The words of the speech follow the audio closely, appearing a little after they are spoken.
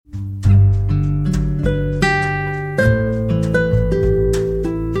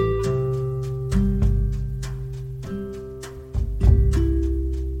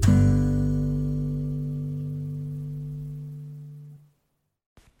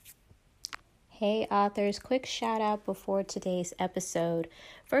Hey authors, quick shout out before today's episode.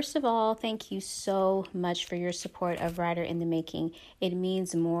 First of all, thank you so much for your support of Writer in the Making. It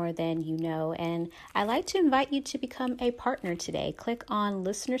means more than you know, and I'd like to invite you to become a partner today. Click on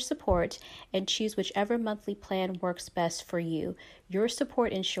listener support and choose whichever monthly plan works best for you. Your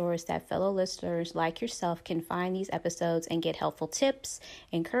support ensures that fellow listeners like yourself can find these episodes and get helpful tips,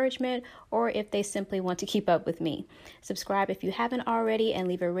 encouragement, or if they simply want to keep up with me. Subscribe if you haven't already and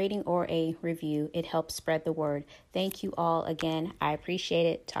leave a rating or a review. It helps spread the word. Thank you all again. I appreciate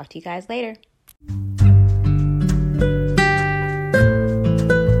it. Talk to you guys later.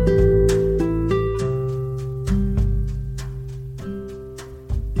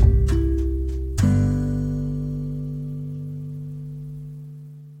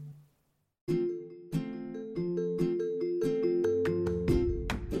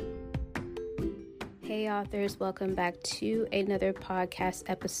 Hey authors, welcome back to another podcast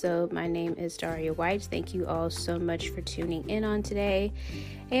episode. My name is Daria White. Thank you all so much for tuning in on today.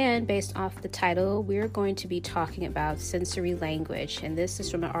 And based off the title, we're going to be talking about sensory language. And this is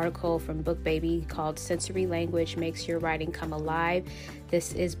from an article from BookBaby called Sensory Language Makes Your Writing Come Alive.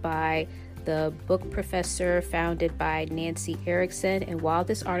 This is by the book professor founded by Nancy Erickson. And while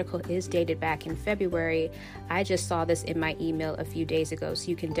this article is dated back in February, I just saw this in my email a few days ago. So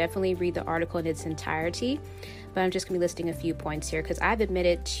you can definitely read the article in its entirety. But I'm just going to be listing a few points here because I've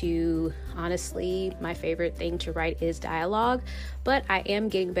admitted to, honestly, my favorite thing to write is dialogue, but I am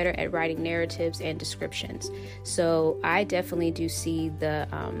getting better at writing narratives and descriptions. So I definitely do see the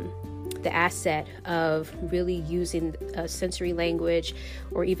asset of really using sensory language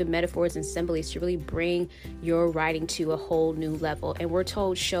or even metaphors and similes to really bring your writing to a whole new level. And we're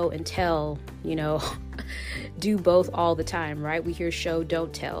told show and tell, do both all the time, right? We hear show,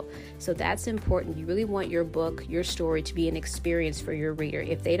 don't tell. So that's important. You really want your book, your story to be an experience for your reader.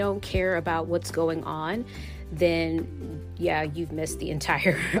 If they don't care about what's going on, then you've missed the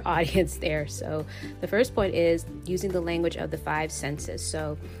entire audience there. So the first point is using the language of the five senses.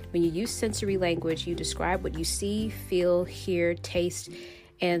 So when you use sensory language, you describe what you see, feel, hear, taste,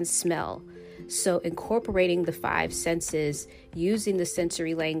 and smell. So incorporating the five senses using the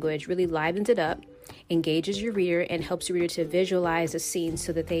sensory language really livens it up, engages your reader, and helps your reader to visualize a scene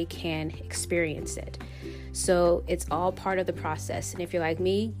so that they can experience it. So it's all part of the process. And if you're like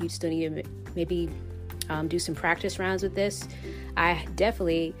me, you still need to maybe do some practice rounds with this. I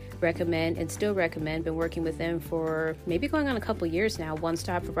definitely recommend and still recommend, been working with them for maybe going on a couple years now,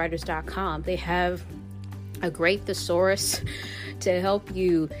 onestopforwriters.com. They have a great thesaurus to help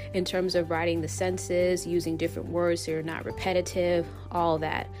you in terms of writing the senses, using different words so you're not repetitive. All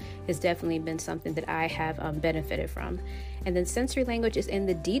that has definitely been something that I have benefited from. And then sensory language is in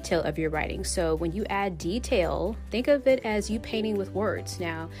the detail of your writing. So when you add detail, think of it as you painting with words.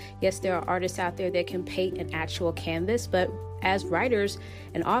 Now, yes, there are artists out there that can paint an actual canvas, but as writers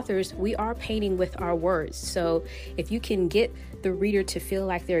and authors, we are painting with our words. So if you can get the reader to feel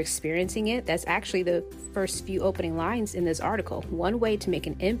like they're experiencing it, that's actually the first few opening lines in this article. One way to make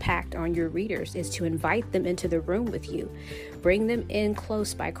an impact on your readers is to invite them into the room with you. Bring them in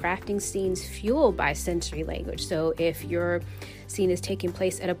close by crafting scenes fueled by sensory language. So if your scene is taking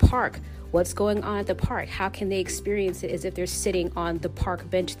place at a park, what's going on at the park? How can they experience it as if they're sitting on the park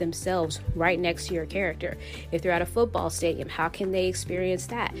bench themselves right next to your character? If they're at a football stadium, how can they experience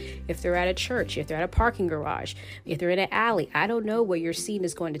that? If they're at a church, if they're at a parking garage, if they're in an alley, I don't know where your scene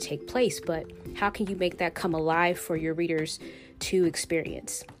is going to take place, but how can you make that come alive for your readers to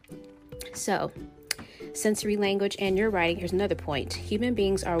experience? So, sensory language and your writing. Here's another point. Human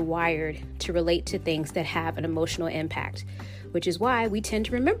beings are wired to relate to things that have an emotional impact, which is why we tend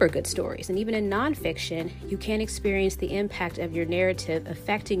to remember good stories. And even in nonfiction, you can experience the impact of your narrative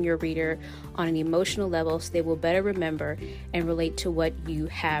affecting your reader on an emotional level so they will better remember and relate to what you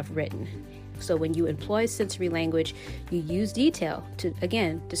have written. So when you employ sensory language, you use detail to,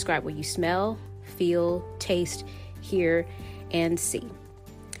 again, describe what you smell, feel, taste, hear, and see.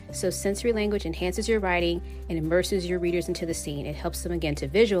 So sensory language enhances your writing and immerses your readers into the scene. It helps them, again, to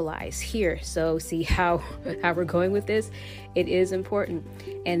visualize, hear. So see how we're going with this? It is important.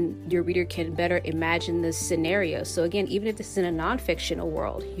 And your reader can better imagine the scenario. So again, even if this is in a non-fictional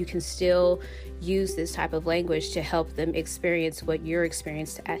world, you can still use this type of language to help them experience what you're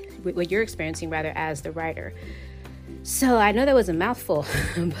experiencing as the writer. So I know that was a mouthful,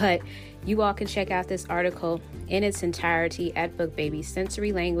 but you all can check out this article in its entirety at BookBaby.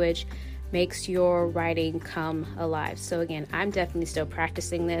 Sensory language makes your writing come alive. So again, I'm definitely still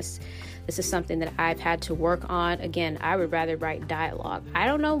practicing this. This is something that I've had to work on. Again, I would rather write dialogue. I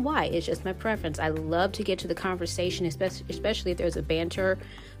don't know why. It's just my preference. I love to get to the conversation, especially if there's a banter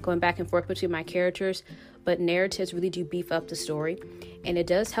going back and forth between my characters. But narratives really do beef up the story, and it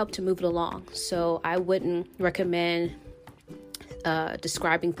does help to move it along. So I wouldn't recommend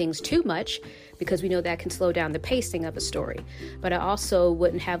describing things too much, because we know that can slow down the pacing of a story. But I also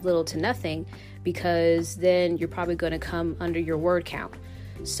wouldn't have little to nothing, because then you're probably going to come under your word count.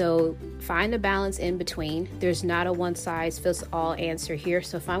 So find a balance in between. There's not a one size fits all answer here.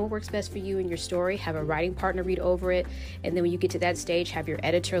 So find what works best for you in your story. Have a writing partner read over it. And then when you get to that stage, have your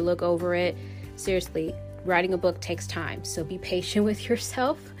editor look over it. Seriously, writing a book takes time. So be patient with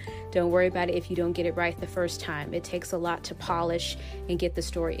yourself. Don't worry about it if you don't get it right the first time. It takes a lot to polish and get the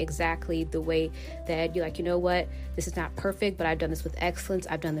story exactly the way that you're like, you know what, this is not perfect, but I've done this with excellence.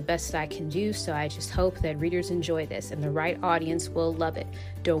 I've done the best that I can do. So I just hope that readers enjoy this and the right audience will love it.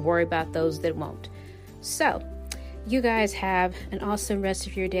 Don't worry about those that won't. So you guys have an awesome rest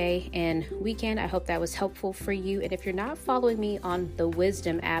of your day and weekend. I hope that was helpful for you. And if you're not following me on the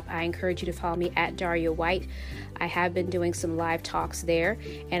Wisdom app, I encourage you to follow me at Daria White. I have been doing some live talks there,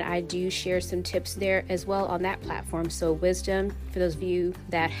 and I do share some tips there as well on that platform. So Wisdom, for those of you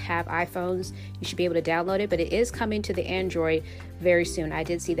that have iPhones, you should be able to download it, but it is coming to the Android very soon. I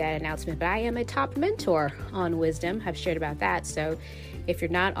did see that announcement, but I am a top mentor on Wisdom. I've shared about that. So if you're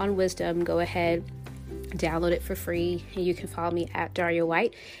not on Wisdom, go ahead, download it for free. You can follow me at Daria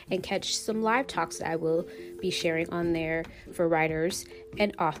White and catch some live talks that I will be sharing on there for writers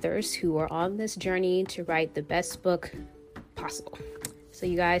and authors who are on this journey to write the best book possible. So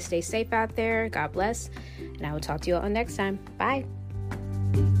you guys stay safe out there. God bless. And I will talk to you all next time. Bye.